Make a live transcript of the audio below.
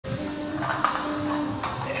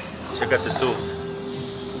Yes. Check out the tools.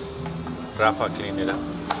 Rafa cleaned it up.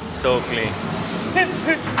 So clean.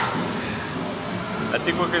 I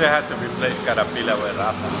think we're gonna have to replace Carapila with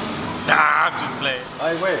Rafa. Nah, I'm just playing.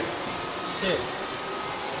 Hey, wait. Shit.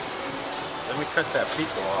 Let me cut that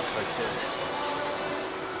pico off right there.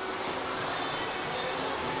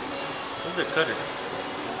 Where's the cutter?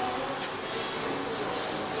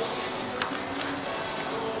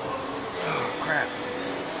 Oh, crap.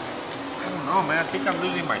 I don't know, man. I think I'm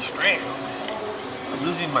losing my strength. I'm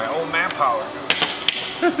losing my own manpower.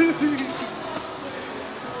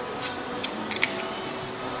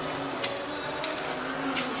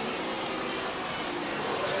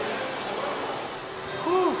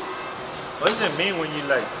 What does it mean when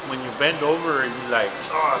you bend over and you like,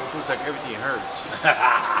 oh, it feels like everything hurts?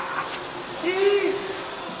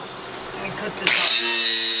 Let me cut this off.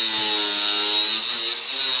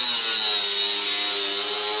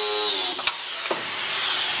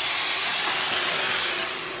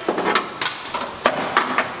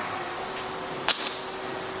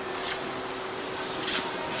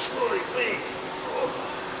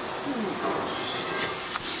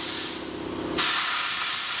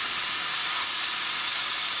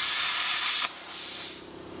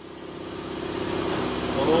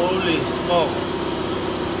 Holy smoke.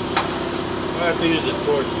 I have to use the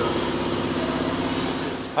torch though.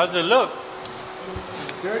 How's it look?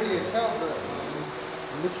 It's dirty as hell, but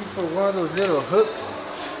I'm looking for one of those little hooks.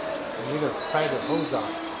 I need to pry the hose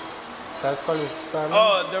off. That's probably starting.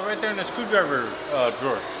 Oh, they're right there in the screwdriver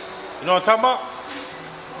drawer. You know what I'm talking about?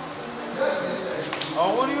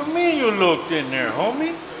 Oh, what do you mean you looked in there,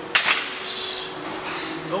 homie?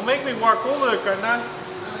 Don't make me walk over there, carnal.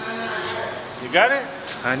 You got it?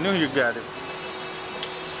 I knew you got it.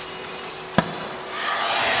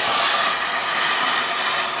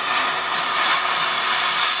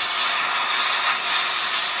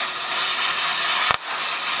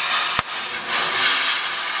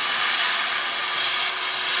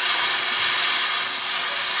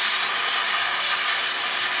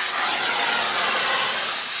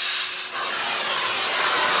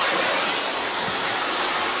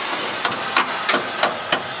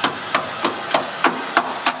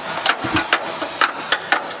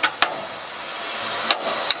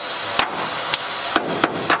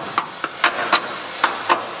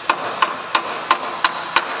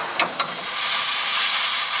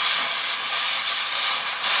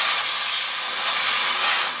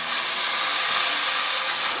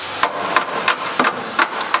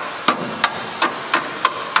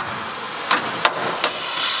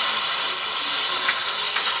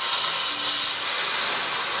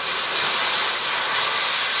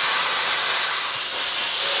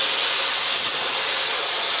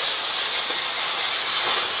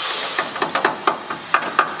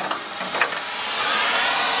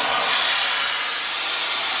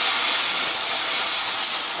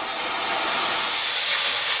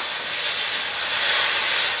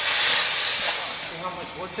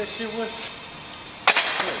 What that shit was?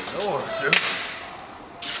 Good Lord, dude.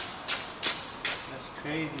 That's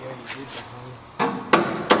crazy how you did that, homie.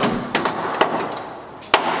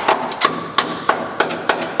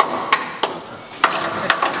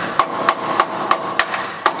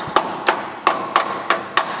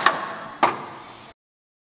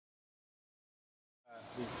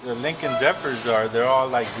 These Lincoln Zephyrs they're all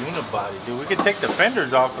like unibody, dude. We could take the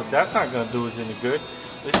fenders off, but that's not gonna do us any good.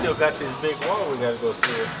 We still got this big wall we gotta go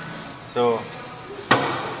through. So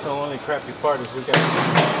the only crappy part is we gotta go in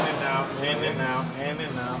and out, in and out, in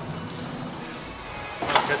and out.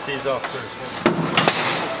 I'll cut these off first.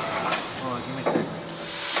 Oh, give me a second.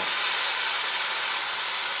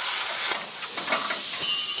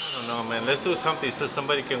 I don't know, man. Let's do something so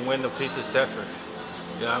somebody can win the piece of Zephyr.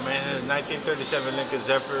 You know what I mean? It's 1937 Lincoln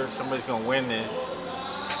Zephyr. Somebody's gonna win this.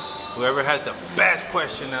 Whoever has the best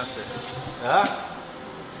question out there. Huh?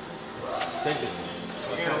 Take it.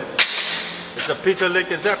 It's a piece of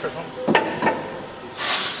Lincoln Zephyr.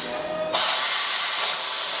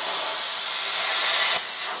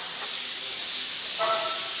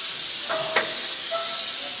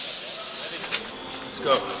 Let's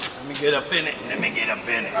go. Let me get up in it. Let me get up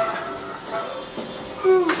in it.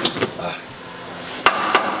 Ooh.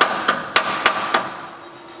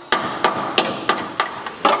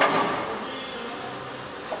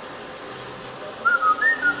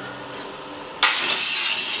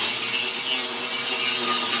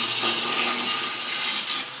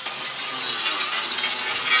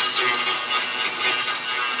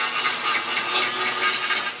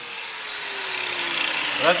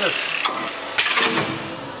 That's it.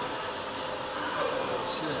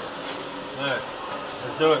 Alright,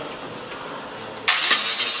 let's do it.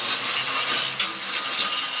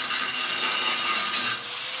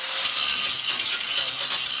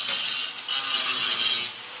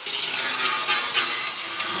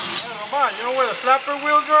 flapper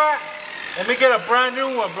wheels are at? Let me get a brand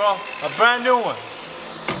new one, bro. A brand new one.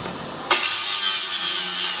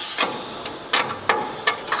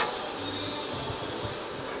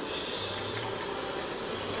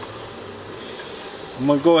 I'm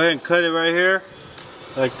gonna go ahead and cut it right here,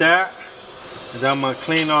 like that. And then I'm gonna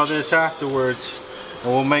clean all this afterwards.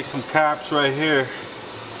 And we'll make some caps right here.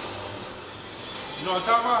 You know what I'm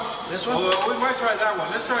talking about? This one? Well, we might try that one.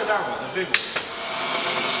 Let's try that one, the big one.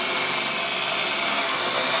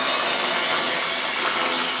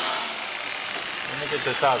 Let me get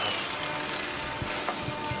this out of it.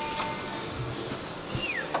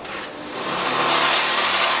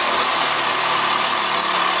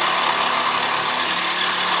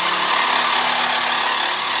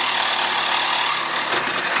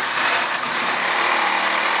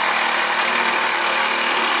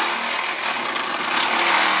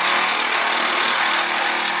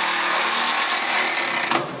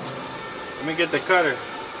 Let me get the cutter.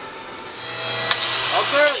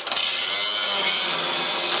 Okay.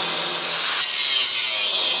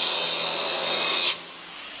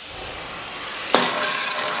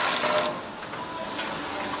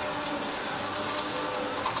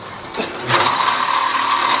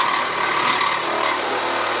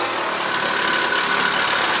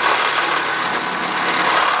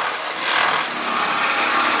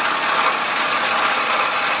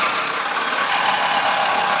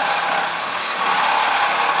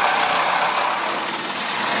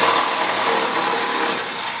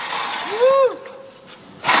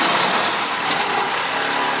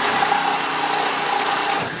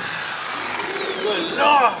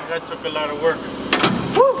 That took a lot of work.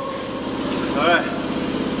 Woo! All right,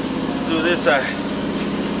 let's do this side.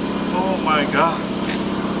 Oh my God.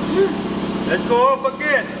 Let's go up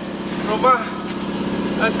again. Roma,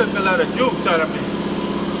 that took a lot of juice out of me.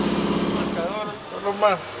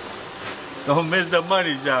 Don't miss the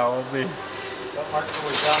money shot on me. That marker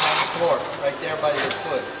was down on the floor, right there by your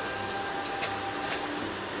foot.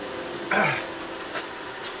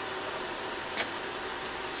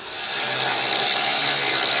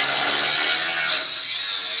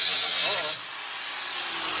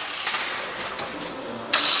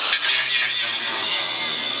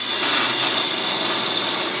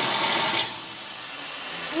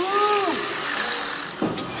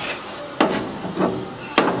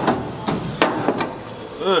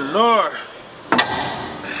 Good Lord.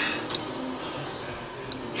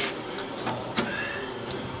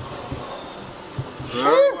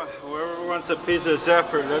 Whoever wants a piece of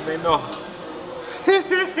Zephyr, let me know.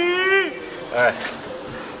 Alright.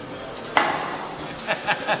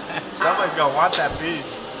 Somebody's gonna want that piece.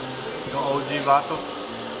 No OG vato.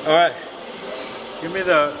 Alright. Give me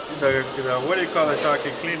the, what do you call it so I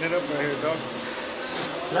can clean it up right here, dog?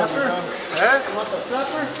 Flapper? Eh? You want the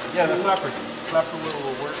flapper? Yeah, the flapper. Flapper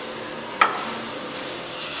will work.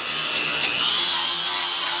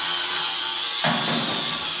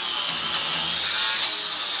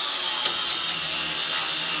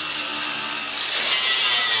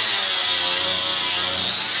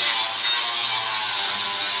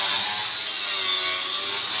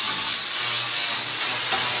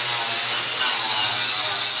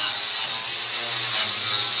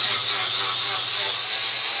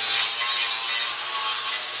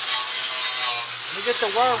 Let me get the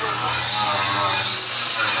wire.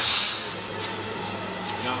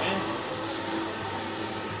 You know what I mean?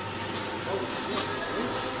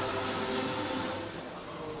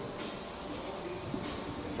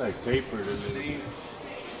 It's like paper to the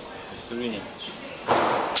 3-inch.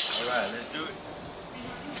 Alright, let's do it.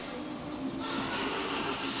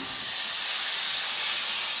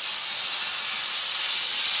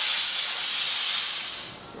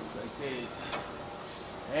 Like this.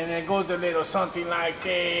 And it goes a little something like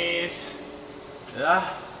this.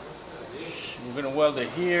 Yeah. We're gonna weld it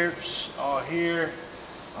here, all here.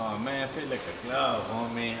 Oh man, it feels like a glove,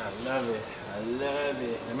 homie. I love it. I love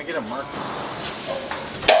it. Let me get a marker.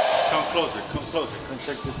 Come closer, come closer. Come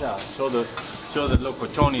check this out. Show the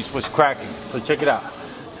locochones what's cracking. So check it out.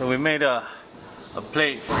 So we made a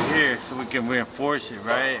plate for here so we can reinforce it,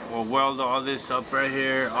 right? We'll weld all this up right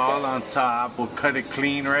here, all on top. We'll cut it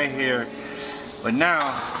clean right here. But now,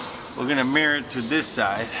 we're gonna mirror it to this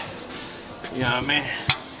side, you know what I mean?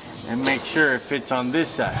 And make sure it fits on this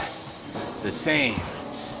side, the same,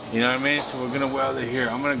 you know what I mean? So we're gonna weld it here.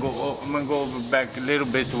 I'm gonna go over back a little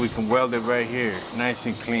bit so we can weld it right here, nice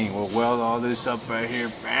and clean. We'll weld all this up right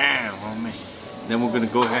here, bam, homie. Then we're gonna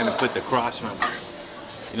go ahead and put the cross member.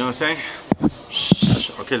 You know what I'm saying?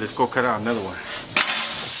 Okay, let's go cut out another one.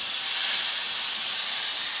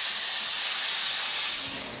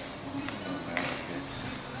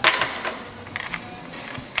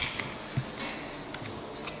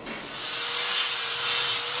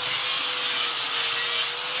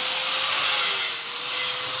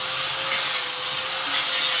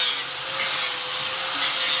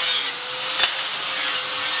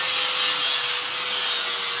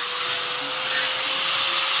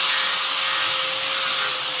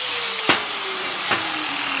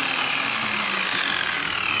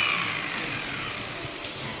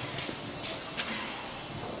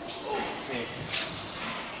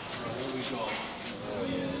 Oh,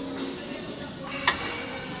 yeah.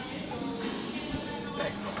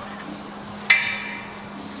 Thanks, man.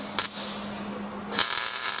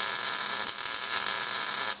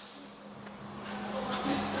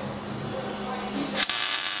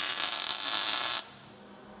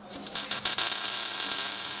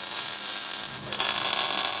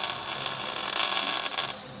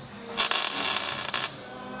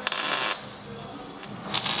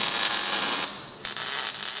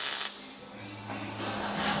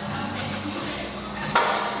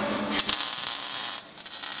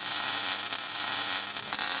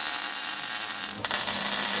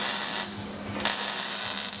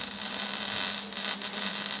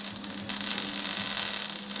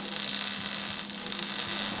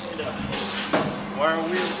 Wire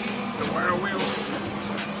wheel, the wire wheel.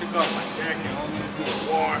 Took off my jacket, homie, it's getting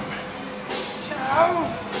warm. Ciao.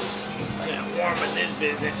 It's getting warm in this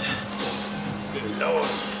business. Good Lord.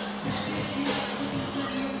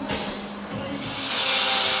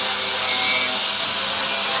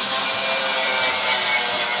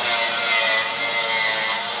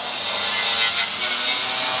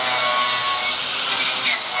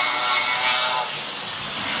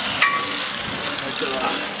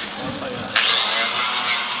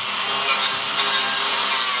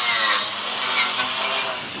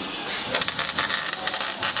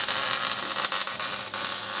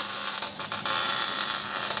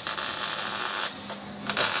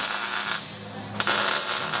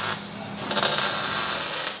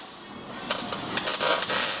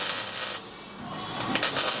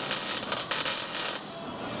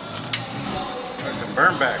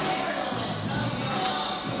 Burn back.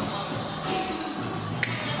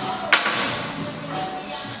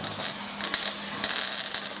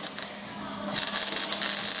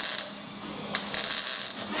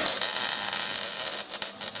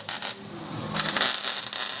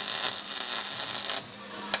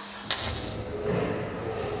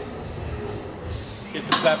 Get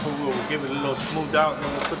the flapper wheel, we'll give it a little smooth out, and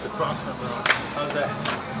then we'll put the cross member on. How's that?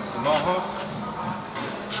 Some more, huh?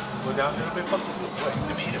 Go down a little bit, fuck. Wait,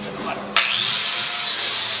 let me hit it with the bottom.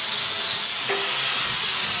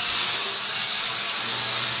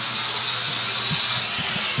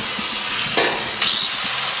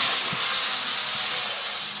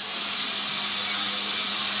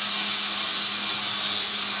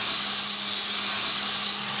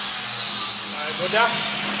 Alright, go down.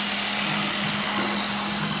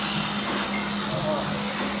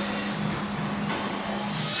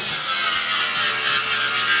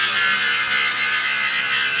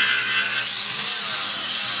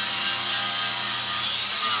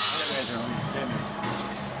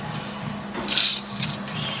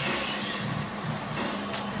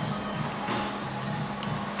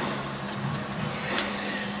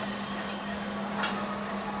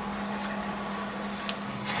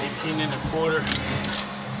 And a quarter.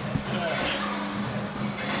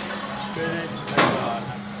 Straight edge, like God.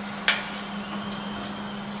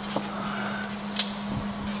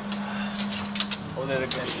 Hold it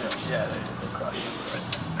against him. Yeah, there you go. Cross right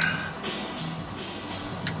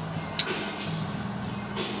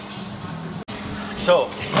there. So,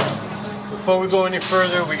 before we go any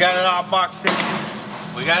further, we got it all boxed in.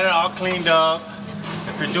 We got it all cleaned up.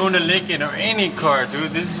 If you're doing a Lincoln or any car,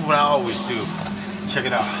 dude, this is what I always do. Check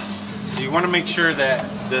it out. So you want to make sure that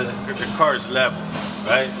the car is level,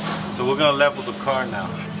 right? So we're gonna level the car now.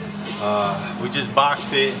 We just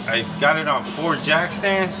boxed it. I got it on 4 jack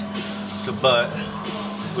stands, so but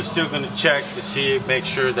we're still gonna check to see, make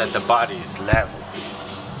sure that the body is level.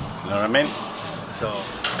 You know what I mean? So,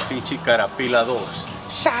 pinche Carapila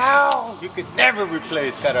 2. Ciao! You could never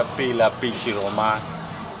replace Carapila, pinche Roman.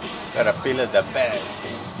 Carapila the best.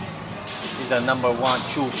 He's the #1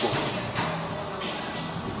 chuco.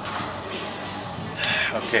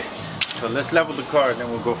 Okay, so let's level the car and then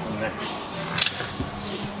we'll go from there.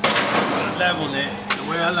 Level it, the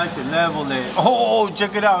way I like to level it. Oh,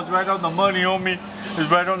 check it out, it's right on the money, homie.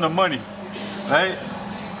 It's right on the money, right?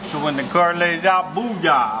 So when the car lays out,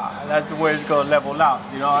 booyah, that's the way it's gonna level out,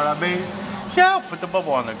 you know what I mean? Yeah, put the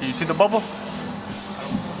bubble on there. Can you see the bubble?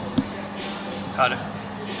 Got it.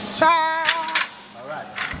 Alright,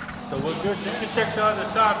 so we're good. You can check the other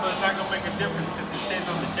side, but it's not gonna make a difference because it's sitting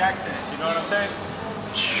on the jack stands, you know what I'm saying?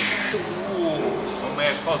 Ooh, my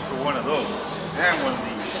man calls for one of those and one of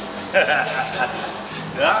these.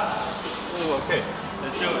 Yeah? Ooh, okay,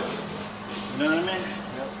 let's do it. You know what I mean?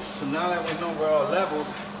 Yep. So now that we know we're all leveled,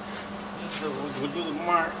 we'll do the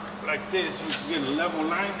mark like this. We can get a level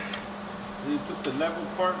line. Then you put the level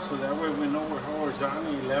part so that way we know we're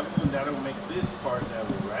horizontally level, and that'll make this part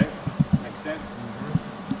level, right? Make sense?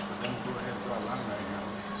 Mm-hmm. So then we'll go ahead and draw a line right now.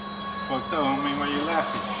 fucked up, homie. Why you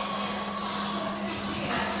laughing?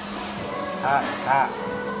 It's hot, it's hot.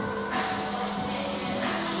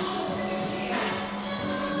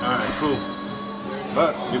 Alright, cool.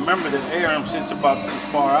 But remember the air sits about this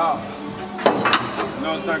far out.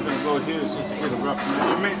 No, it's not going to go here. It's just to get a rough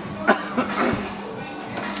measurement.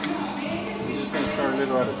 We're just going to start a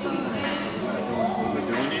little at a time.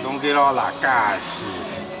 Don't get all acá,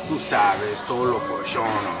 tú sabes, todo lo cochón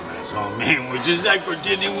on us. Oh man, we're just like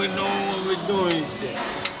pretending we know what we're doing.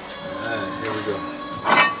 Alright, here we go.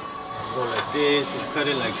 Go like this, we'll cut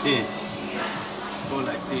it like this. Go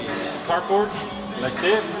like this. Cardboard, like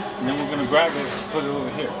this, and then we're going to grab it and put it over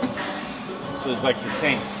here. So it's like the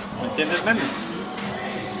same. ¿Entiendes, man?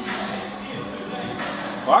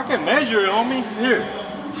 Well, I can measure it, homie. Here.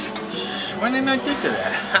 Why didn't I think of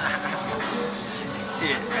that?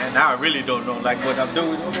 Shit, man. Now I really don't know like what I'm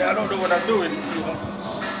doing. Okay, I don't know what I'm doing.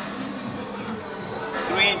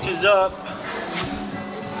 3 inches up.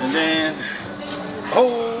 And then, 2,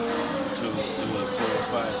 3, 4,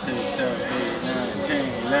 5, 6, 7, 8, 9,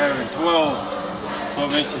 10, 11, 12.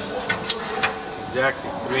 12 inches. Exactly.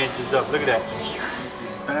 3 inches up. Look at that.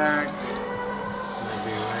 Back. It's gonna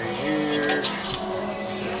be right here.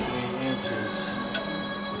 3 inches.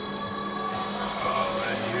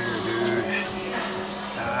 Right here, dude.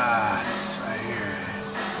 Tas, right here.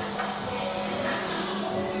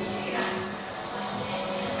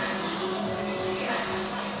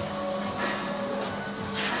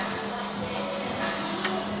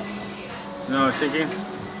 You know, I was thinking,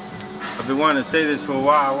 I've been wanting to say this for a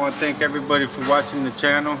while. I want to thank everybody for watching the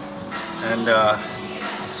channel. And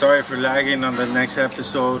sorry for lagging on the next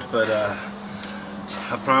episode, but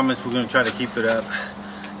I promise we're going to try to keep it up.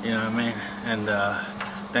 You know what I mean? And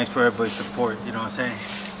thanks for everybody's support, you know what I'm saying?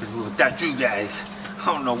 Because without you guys, I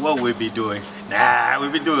don't know what we'd be doing. Nah,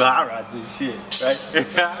 we'd be doing hot rods and shit, right?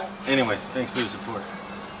 Anyways, thanks for your support.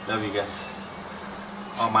 Love you guys.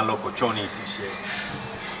 All my local chonis and shit.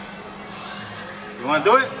 You want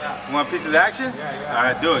to do it? Yeah. You want a piece of the action? Yeah. All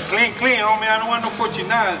right, do it. Clean, homie. I don't want no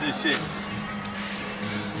cochinadas and shit.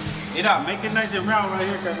 Mira, make it nice and round right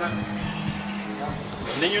here, cause and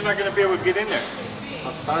then you're not gonna be able to get in there.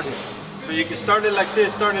 I'll start it. So you can start it like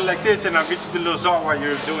this, and I'll get you the little salt while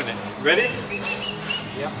you're doing it. Ready?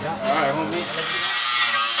 Yep. All right, homie.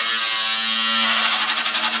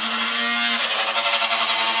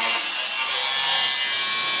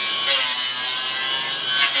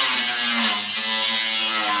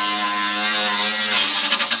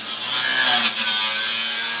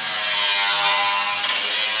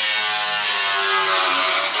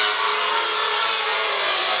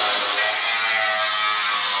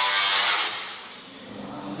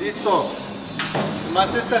 Listo.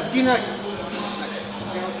 Más esta esquina.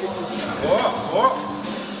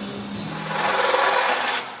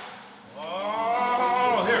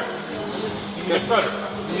 Oh, here. Give me the butter.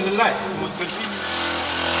 Give me the light.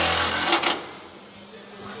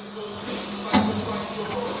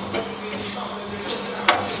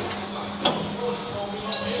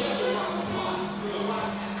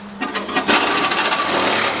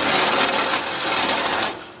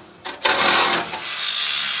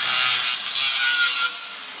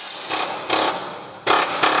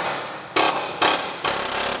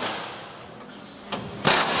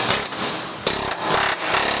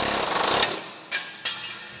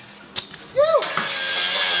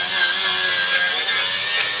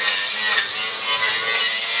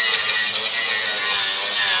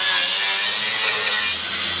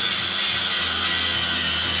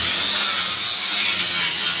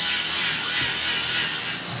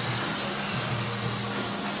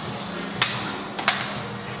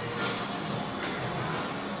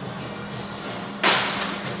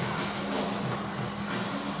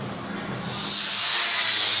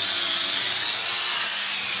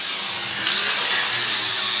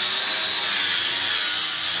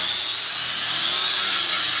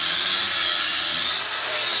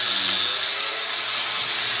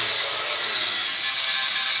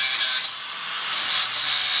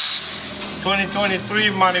 '23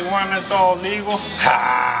 marijuana is all legal.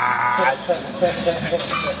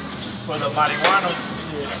 For the marijuana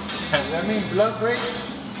shit. Does that mean blood break?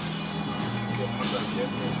 Let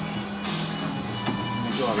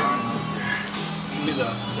me go around up there. Give me the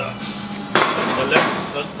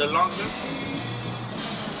left, the long left.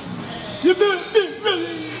 You better be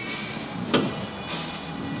ready.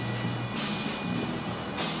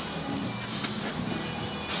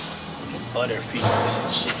 Butterfingers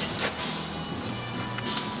and shit.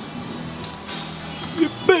 You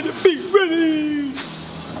better be ready!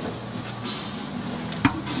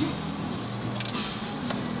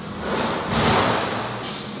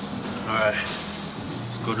 right,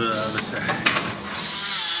 let's go to the other side.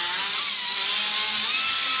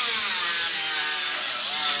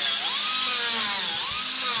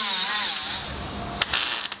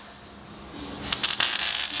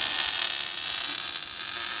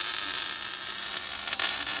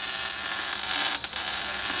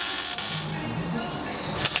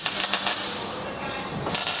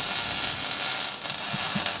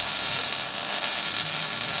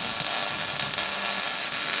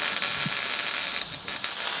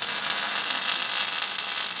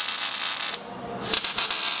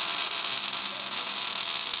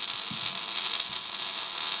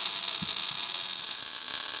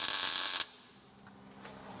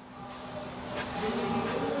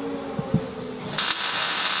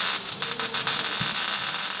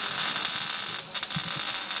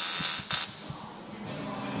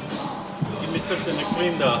 Give me something to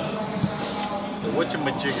clean the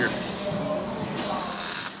whatchamajigger.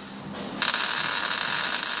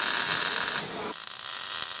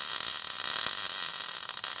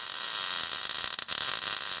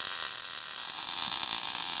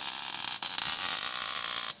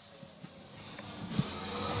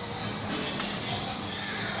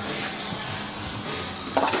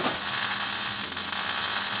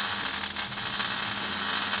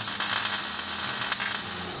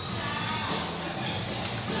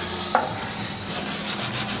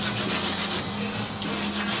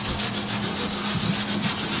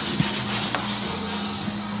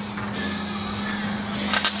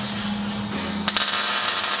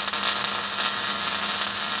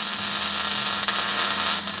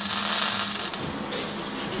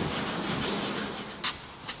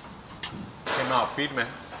 Came out feed man.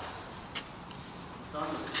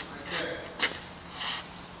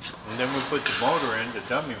 And then we put the motor in, the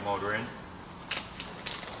dummy motor in.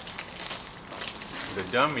 The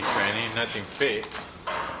dummy tranny, nothing fit.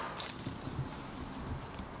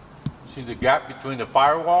 See the gap between the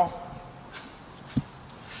firewall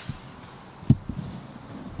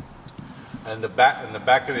and the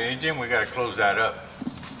back of the engine? We gotta close that up.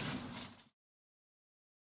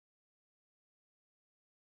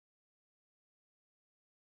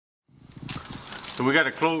 So we got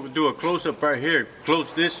to do a close-up right here.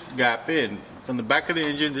 Close this gap in from the back of the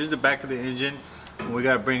engine. This is the back of the engine, and we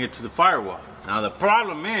got to bring it to the firewall. Now the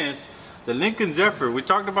problem is the Lincoln Zephyr. We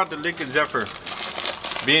talked about the Lincoln Zephyr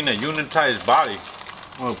being a unitized body.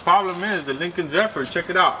 Well, the problem is the Lincoln Zephyr.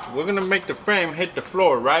 Check it out. We're gonna make the frame hit the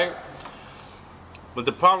floor, right? But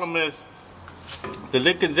the problem is the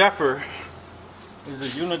Lincoln Zephyr is a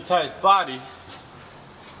unitized body.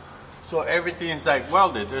 So everything's like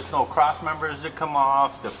welded. There's no cross members that come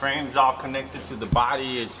off. The frame's all connected to the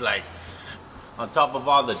body. It's like on top of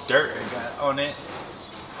all the dirt I got on it.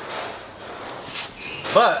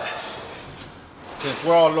 But since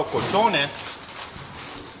we're all locochones,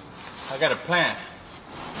 I got a plan.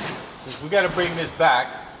 Since we got to bring this back,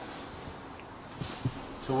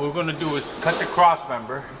 so what we're gonna do is cut the cross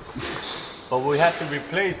member, but we have to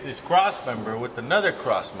replace this cross member with another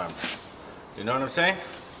cross member. You know what I'm saying?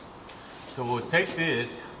 So we'll take this,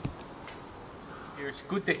 here,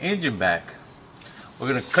 scoot the engine back. We're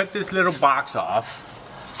gonna cut this little box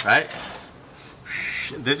off, right?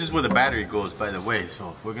 This is where the battery goes, by the way.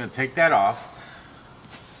 So we're gonna take that off.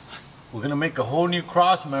 We're gonna make a whole new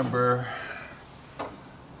cross member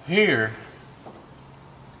here,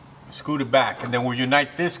 scoot it back, and then we'll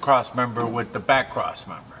unite this cross member with the back cross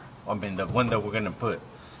member. I mean, the one that we're gonna put.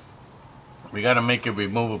 We gotta make it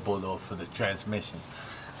removable though for the transmission.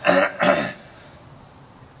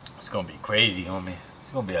 It's gonna be crazy, homie.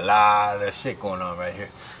 It's gonna be a lot of shit going on right here.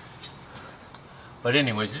 But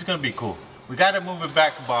anyways, it's gonna be cool. We gotta move it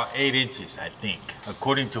back about 8 inches, I think,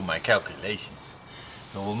 according to my calculations.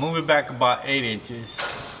 So we'll move it back about 8 inches.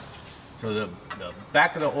 So the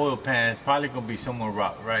back of the oil pan is probably gonna be somewhere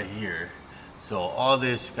right here. So all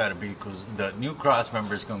this gotta be, because the new cross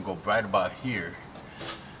member is gonna go right about here.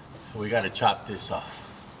 So we gotta chop this off.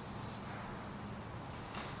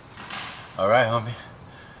 All right, homie,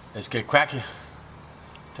 let's get cracking.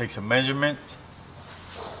 Take some measurements,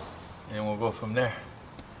 and we'll go from there.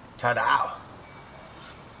 Ta-da!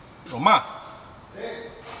 Oma, hey.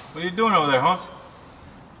 What are you doing over there, Holmes?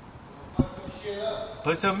 Put some shit up.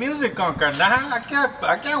 Put some music on, carnal.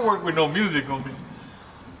 I can't work with no music, homie.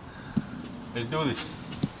 Let's do this.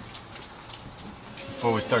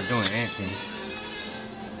 Before we start doing anything,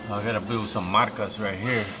 I gotta do some marcas right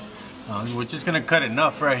here. We're just gonna cut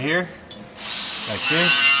enough right here. Like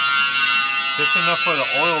this, just enough for the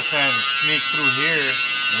oil pan to sneak through here,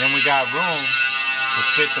 and then we got room to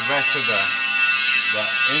fit the rest of the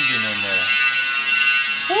engine in there.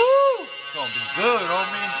 Woo! It's gonna be good,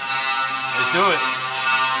 homie. Let's do it.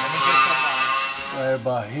 Let me get some right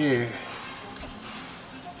about here.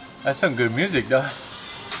 That's some good music, though.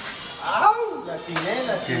 Ow!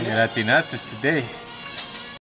 Latine. Latinaste today.